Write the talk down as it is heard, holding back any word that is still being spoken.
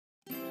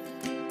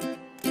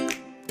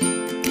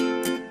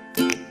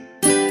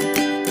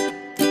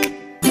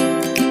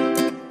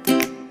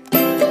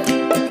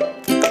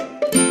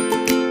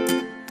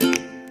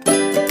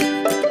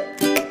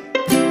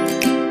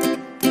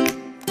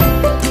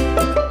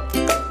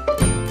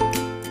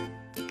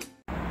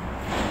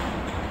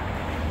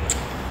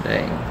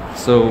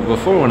So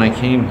before when I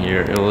came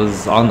here, it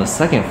was on the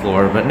second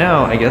floor, but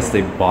now I guess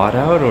they bought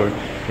out or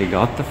they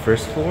got the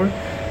first floor.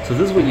 So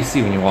this is what you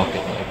see when you walk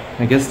in here.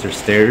 I guess there's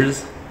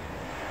stairs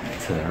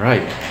to the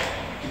right.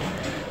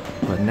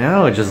 But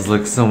now it just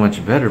looks so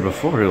much better.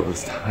 Before it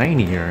was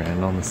tinier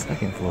and on the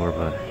second floor,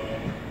 but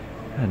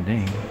god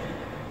dang.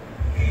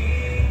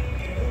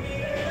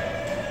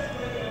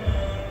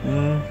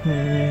 Oh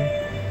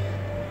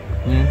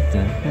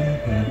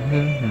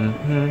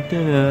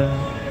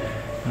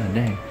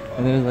dang.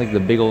 And there's like the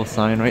big old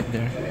sign right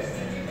there.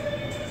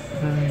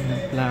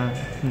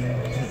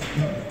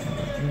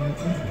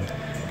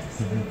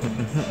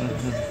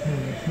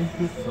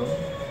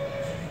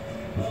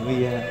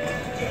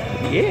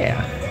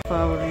 Yeah.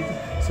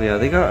 So yeah,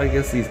 they got I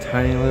guess these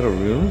tiny little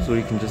rooms where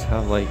you can just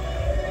have like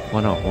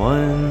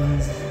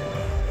one-on-ones.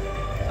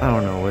 I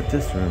don't know what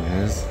this room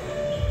is.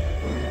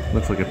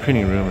 Looks like a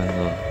printing room and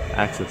the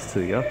access to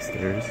the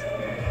upstairs.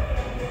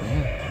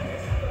 Yeah.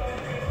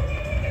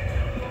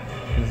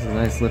 These are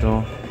nice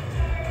little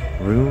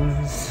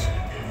rooms.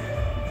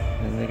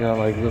 And they got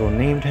like little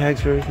name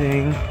tags for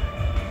everything.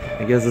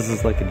 I guess this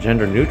is like a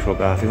gender neutral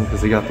bathroom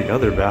because they got the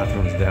other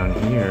bathrooms down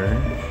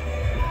here.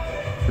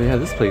 But yeah,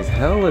 this place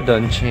hella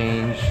done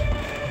changed.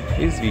 It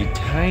used to be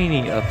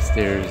tiny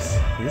upstairs.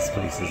 This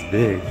place is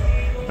big.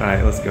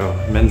 Alright, let's go.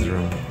 Men's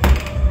room.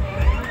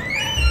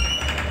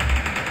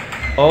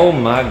 Oh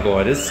my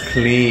god, it's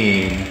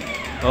clean.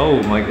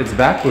 Oh my, it's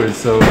backwards,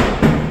 so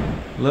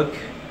look,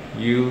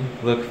 you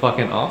look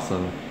fucking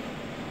awesome.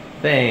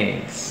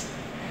 Thanks.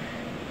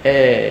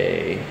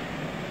 Hey.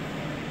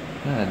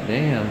 God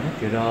damn,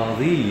 look at all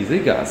these. They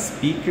got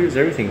speakers,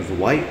 everything's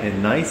white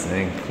and nice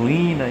and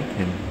clean. I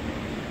can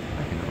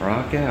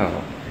rock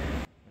out.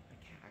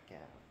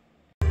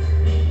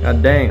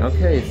 God dang,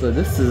 okay, so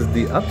this is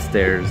the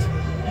upstairs.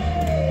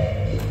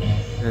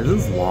 Are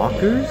those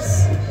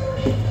lockers?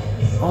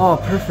 Oh,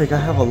 perfect, I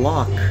have a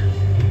lock.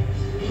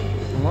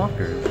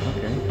 Lockers,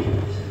 okay.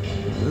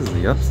 This is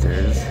the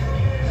upstairs.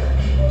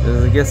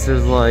 I guess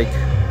there's like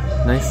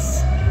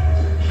nice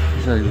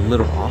like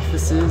little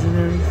offices and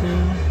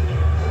everything.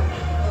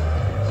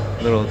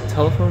 Little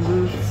telephone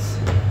booths.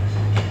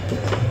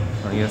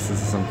 I guess this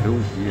is some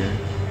food here.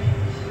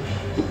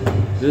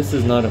 This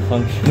is not a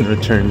function,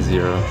 return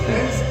 0.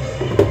 Thanks.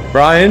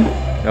 Brian?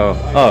 Oh,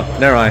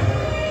 never mind.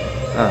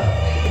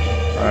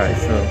 Alright,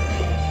 so.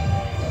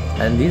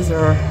 And these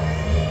are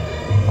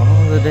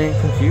all the dang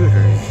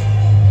computers.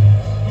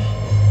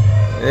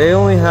 They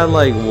only had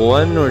like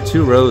 1 or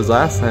 2 rows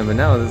last time, but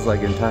now this is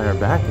like entire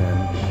back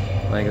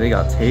end. Like they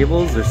got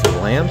tables, there's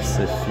some lamps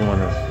if you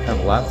want to have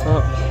a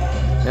laptop.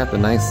 They got the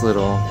nice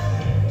little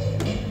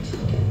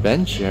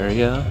bench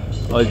area.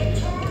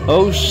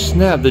 Oh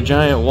snap, the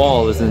giant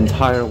wall is an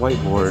entire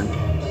whiteboard.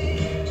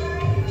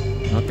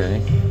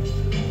 Okay.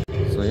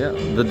 So yeah,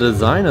 the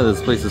design of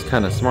this place is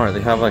kind of smart.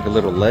 They have like a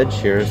little ledge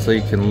here so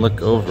you can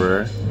look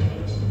over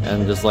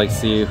and just like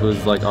see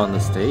who's like on the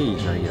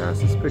stage, I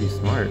guess. It's pretty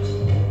smart.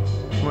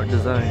 Smart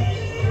design.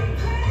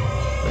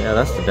 But yeah,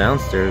 that's the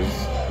downstairs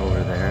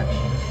over there.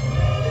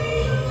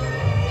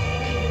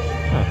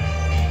 Huh.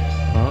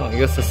 Well, I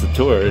guess that's the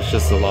tour. It's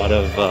just a lot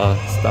of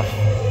stuff.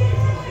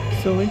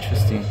 So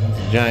interesting. It's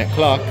a giant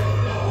clock.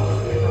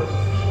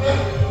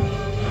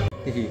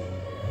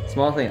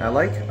 Small thing. I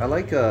like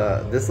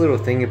this little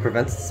thing. It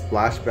prevents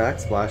splash back,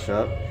 splash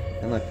up,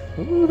 and like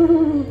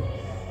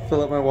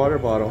fill up my water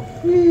bottle.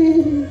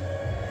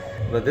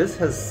 But this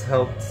has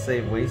helped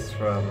save waste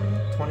from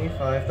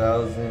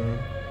 25,000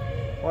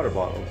 water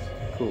bottles.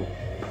 Cool.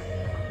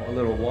 A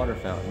little water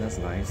fountain. That's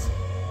nice.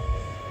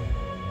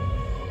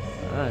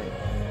 All right,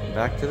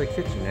 back to the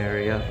kitchen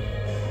area.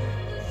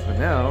 So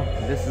now,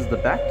 this is the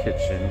back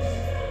kitchen.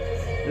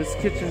 This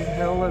kitchen's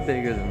hella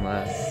bigger than the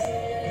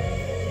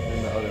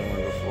other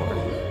one before.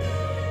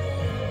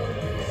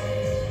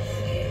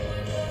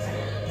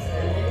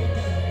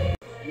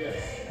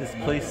 This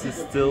place is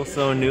still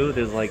so new,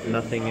 there's like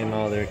nothing in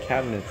all their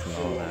cabinets and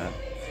all that.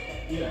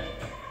 Yeah,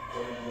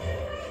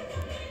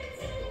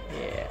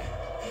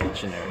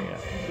 kitchen area.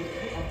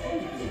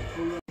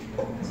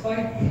 It's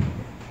fine.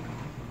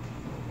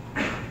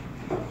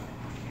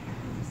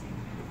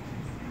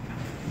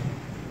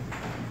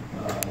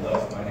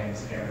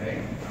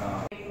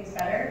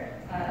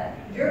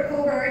 Your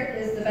cohort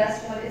is the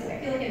best one. I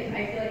feel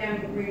like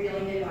I'm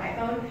revealing the new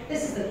iPhone.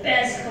 This is the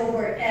best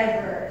cohort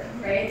ever,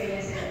 right?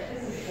 This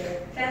is the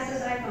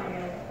fastest iPhone.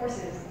 You're like, of course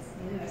it is. It's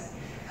the newest.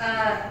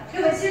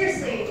 No, but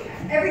seriously,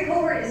 every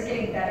cohort is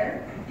getting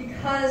better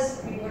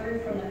because we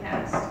learned from the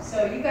past.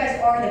 So you guys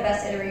are the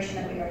best iteration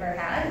that we've ever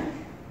had.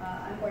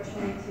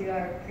 Unfortunately, to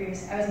our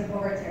previous, I was in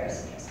cohort 0,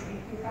 so trust me,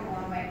 we've come a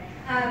long way.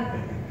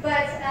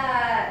 But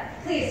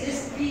please,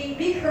 just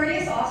be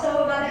courteous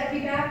also about that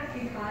feedback.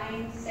 Be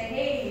kind. Say,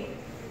 hey,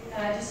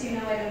 just so you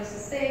know, I noticed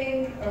this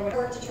thing, or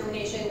whatever.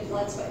 Determination,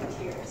 blood, sweat, and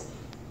tears.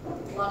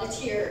 A lot of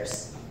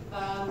tears.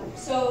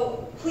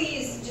 So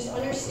please just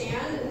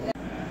understand that.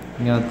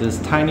 You got this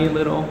tiny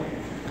little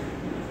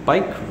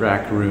bike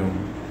rack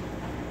room.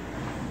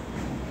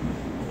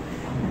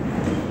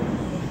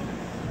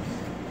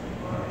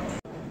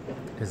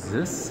 Is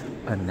this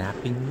a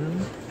napping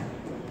room?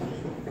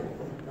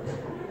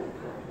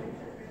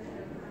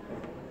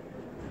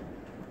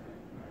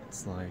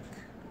 It's like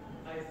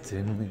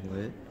dimly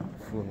lit,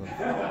 full of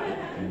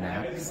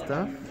nap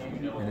stuff,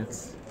 and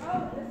it's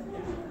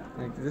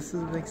like this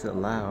makes it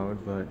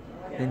loud, but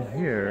in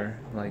here,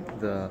 like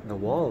the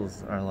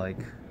walls are like,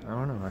 I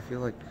don't know. I feel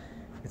like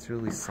it's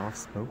really soft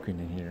spoken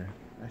in here.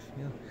 I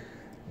feel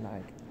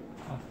like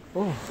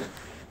oh.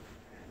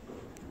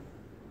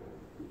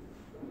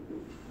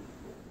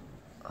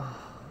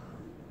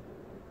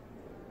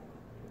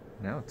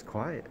 Now it's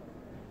quiet.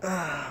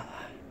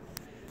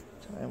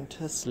 Time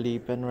to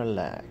sleep and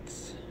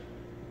relax.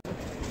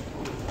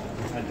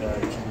 And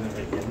chicken and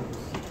bacon.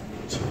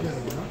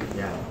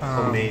 Yeah,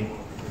 homemade.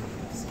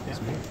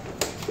 Excuse me.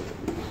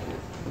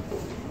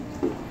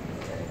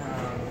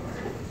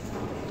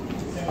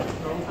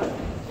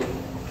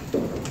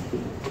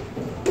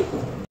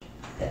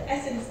 The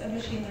essence of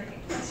machine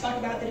learning. Let's talk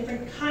about the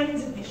different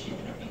kinds of machine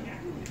learning now.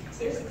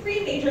 So there's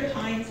 3 major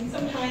kinds, and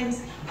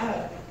sometimes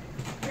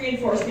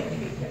reinforcement can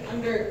be put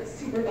under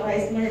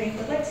supervised learning,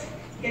 but let's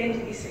get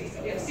into these 3.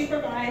 So we have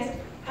supervised,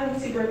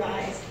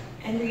 unsupervised,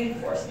 and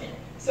reinforcement.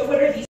 So what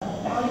are these?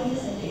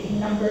 Values and taking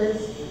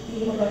numbers,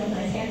 being able to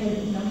recognize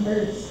handwritten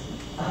numbers,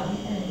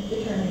 and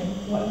determine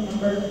what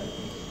number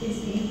is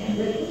being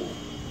handwritten.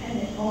 And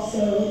then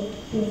also,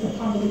 with the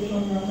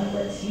convolutional neural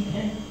networks, you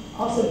can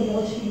also be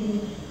able to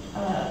determine.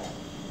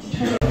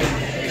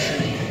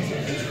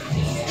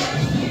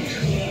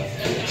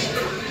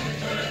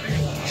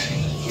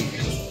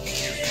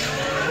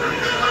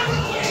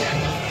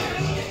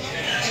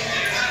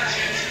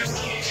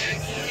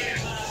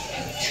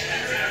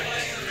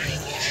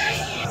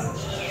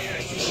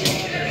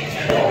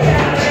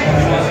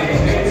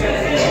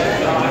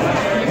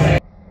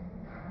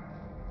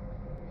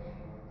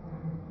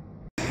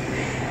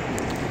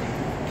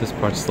 This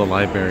part's the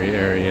library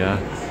area.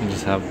 You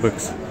just have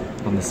books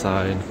on the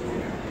side.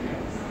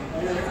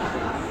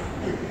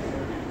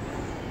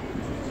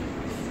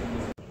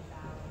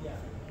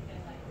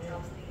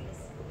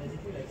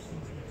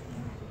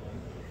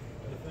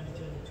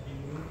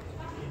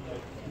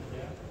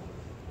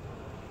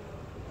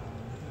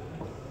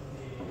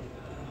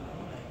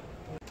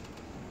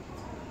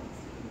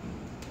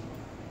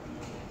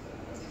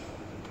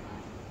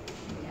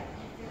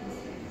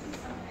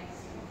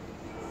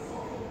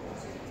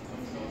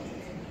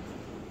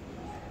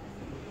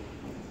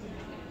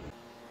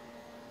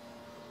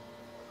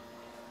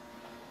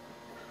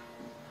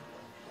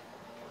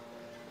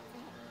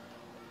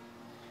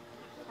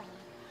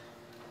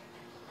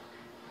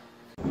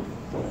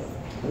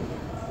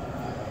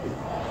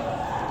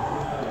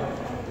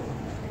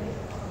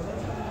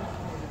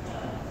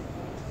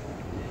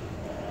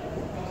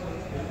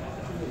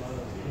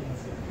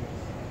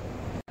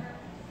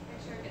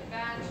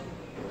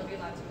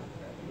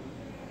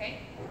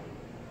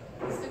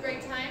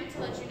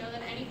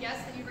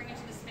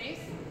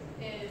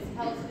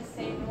 held to the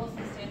same rules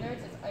and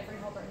standards as every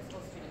Holberton School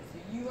student. So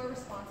you are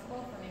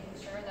responsible for making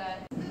sure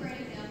that this is a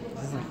great example of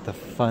This is like the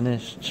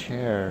funnest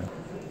chair.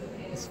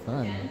 It's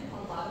fun. and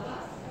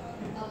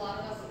a lot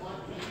of us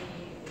want the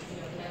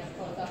nice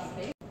closed off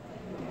space.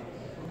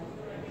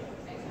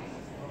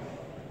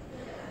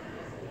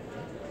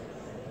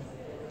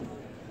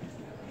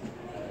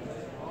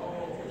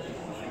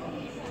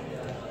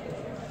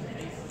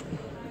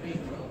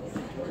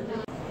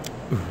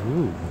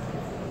 Ooh.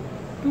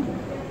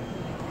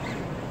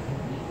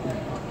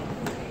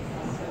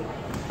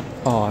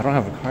 Oh, I don't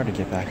have a car to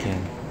get back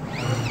in.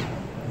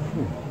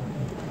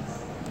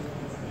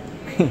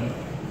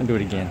 I'll do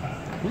it again.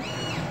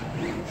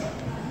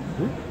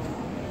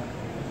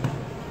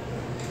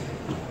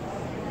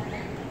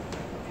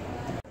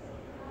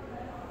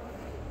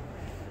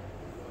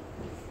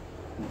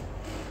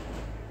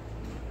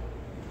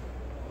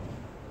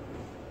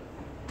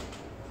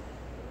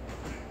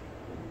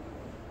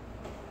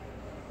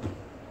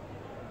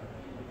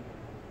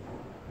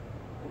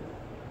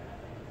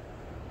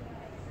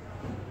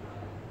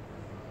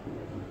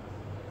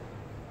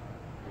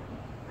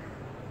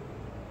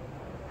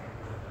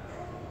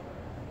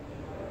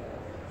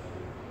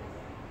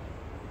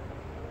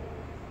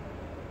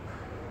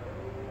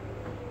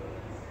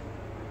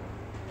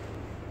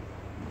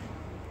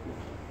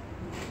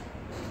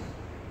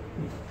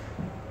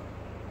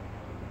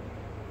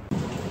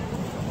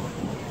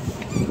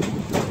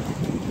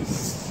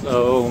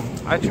 So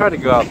I tried to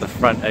go out the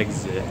front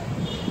exit,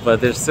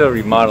 but they're still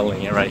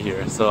remodeling it right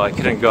here, so I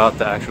couldn't go out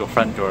the actual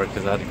front door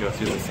because I had to go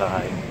through the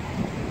side.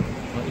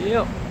 But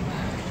yep,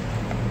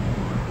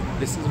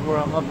 this is where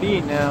I'm gonna be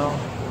now.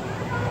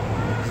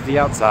 It's the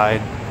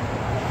outside.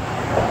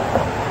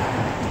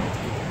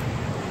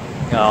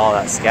 Got all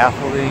that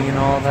scaffolding and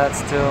all that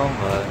still,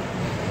 but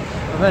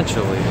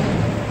eventually,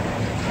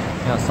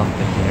 got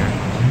something here.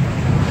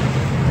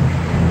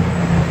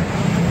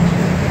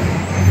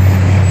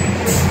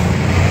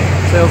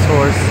 Sales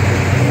horse.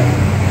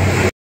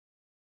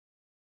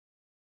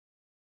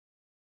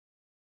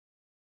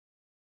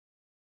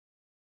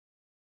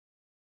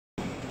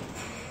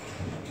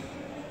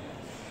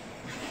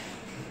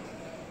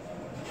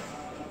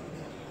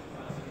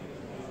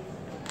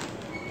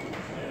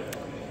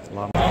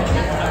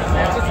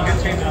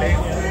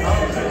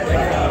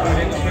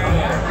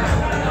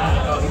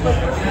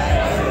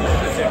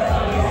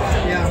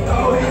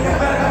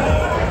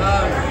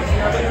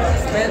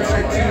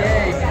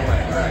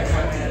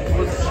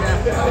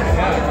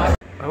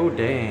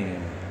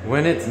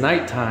 when it's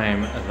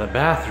nighttime, the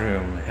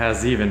bathroom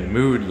has even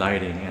mood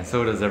lighting, and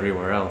so does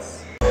everywhere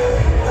else.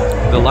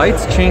 The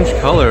lights change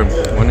color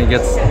when it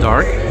gets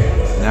dark.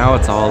 Now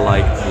it's all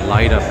like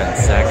light up and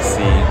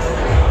sexy.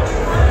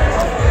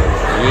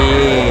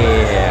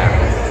 Yeah.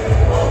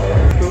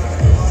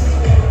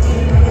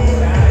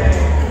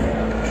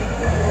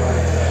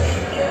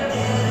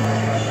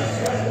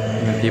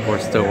 And people are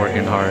still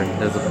working hard.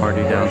 There's a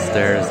party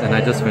downstairs, and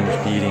I just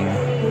finished eating.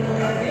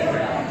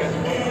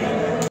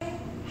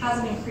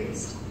 Hasn't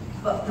increased,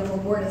 but the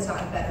reward has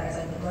gotten better as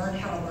I've learned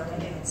how to learn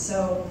again.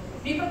 So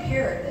be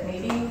prepared that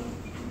maybe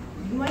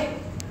you might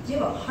give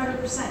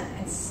 100%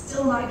 and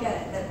still not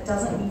get it. That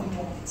doesn't mean you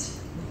won't.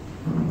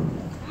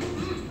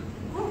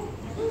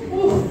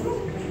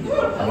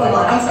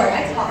 I'm sorry,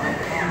 I talk. I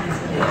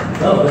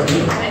know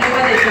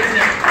why they picked me.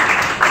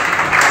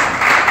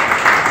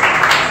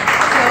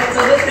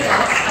 So this is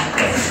us.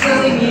 This is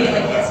really me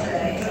like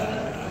yesterday.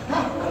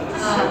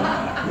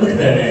 Look at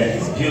that man,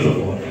 he's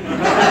beautiful.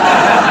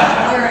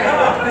 All right.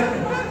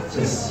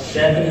 Just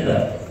stepping it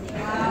up.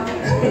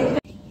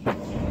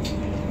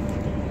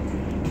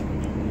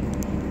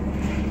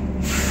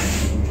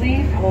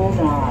 Please hold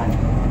on.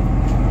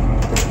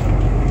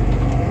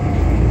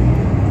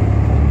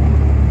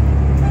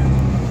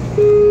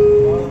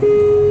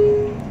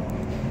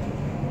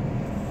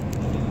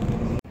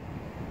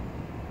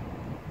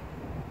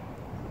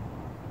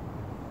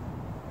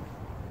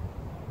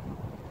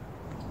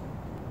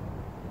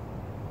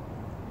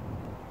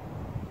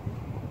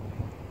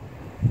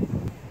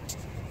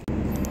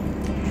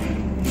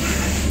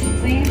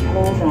 Please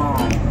hold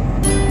on.